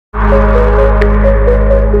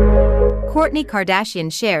Kourtney Kardashian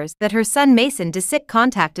shares that her son Mason Disick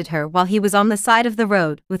contacted her while he was on the side of the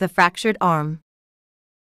road with a fractured arm.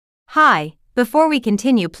 Hi, before we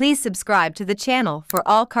continue, please subscribe to the channel for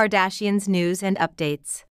all Kardashians news and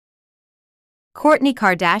updates. Kourtney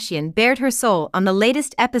Kardashian bared her soul on the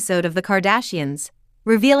latest episode of The Kardashians,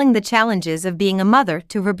 revealing the challenges of being a mother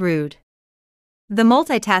to her brood. The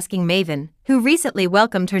multitasking maven, who recently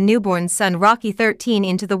welcomed her newborn son Rocky 13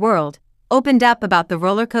 into the world, opened up about the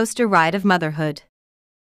rollercoaster ride of motherhood.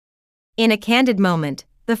 In a candid moment,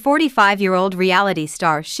 the 45-year-old reality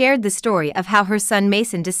star shared the story of how her son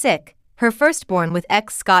Mason Disick, her firstborn with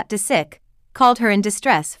ex Scott Disick, called her in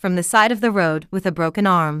distress from the side of the road with a broken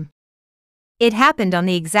arm. It happened on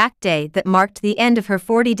the exact day that marked the end of her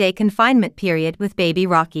 40-day confinement period with baby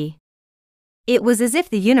Rocky. It was as if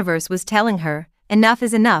the universe was telling her, "Enough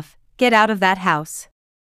is enough, get out of that house."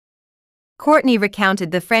 Kourtney recounted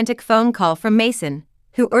the frantic phone call from Mason,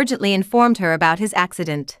 who urgently informed her about his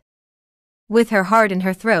accident. With her heart in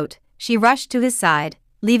her throat, she rushed to his side,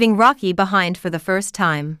 leaving Rocky behind for the first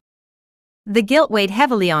time. The guilt weighed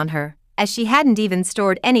heavily on her, as she hadn't even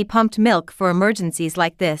stored any pumped milk for emergencies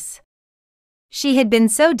like this. She had been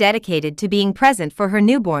so dedicated to being present for her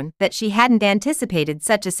newborn that she hadn't anticipated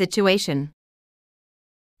such a situation.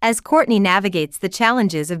 As Kourtney navigates the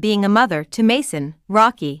challenges of being a mother to Mason,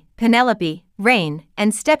 Rocky, Penelope, Rain,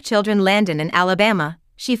 and stepchildren Landon and Alabama,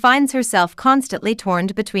 she finds herself constantly torn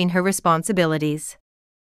between her responsibilities.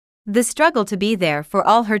 The struggle to be there for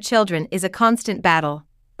all her children is a constant battle,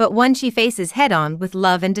 but one she faces head-on with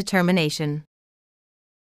love and determination.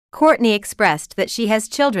 Kourtney expressed that she has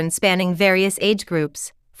children spanning various age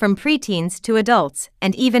groups, from preteens to adults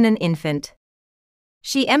and even an infant.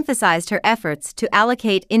 She emphasized her efforts to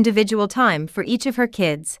allocate individual time for each of her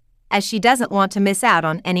kids, as she doesn't want to miss out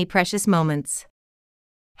on any precious moments.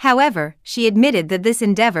 However, she admitted that this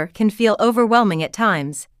endeavor can feel overwhelming at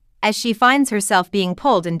times, as she finds herself being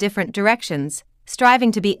pulled in different directions,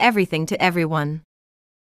 striving to be everything to everyone.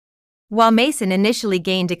 While Mason initially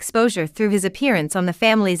gained exposure through his appearance on the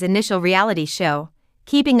family's initial reality show,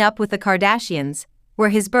 Keeping Up with the Kardashians, where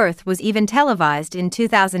his birth was even televised in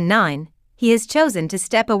 2009, he has chosen to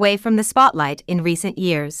step away from the spotlight in recent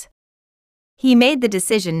years. He made the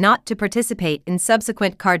decision not to participate in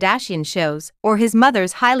subsequent Kardashian shows or his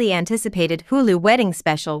mother's highly anticipated Hulu wedding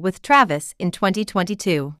special with Travis in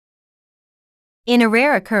 2022. In a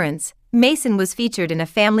rare occurrence, Mason was featured in a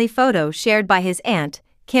family photo shared by his aunt,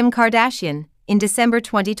 Kim Kardashian, in December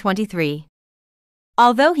 2023.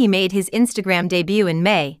 Although he made his Instagram debut in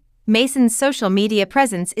May, Mason's social media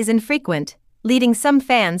presence is infrequent, leading some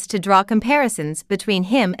fans to draw comparisons between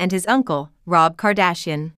him and his uncle, Rob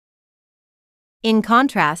Kardashian. In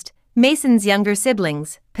contrast, Mason's younger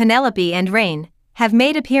siblings, Penelope and Rain, have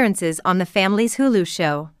made appearances on the family's Hulu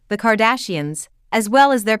show, The Kardashians, as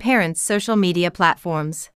well as their parents' social media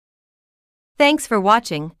platforms. Thanks for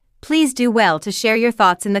watching. Please do well to share your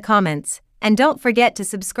thoughts in the comments, and don't forget to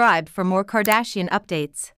subscribe for more Kardashian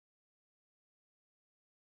updates.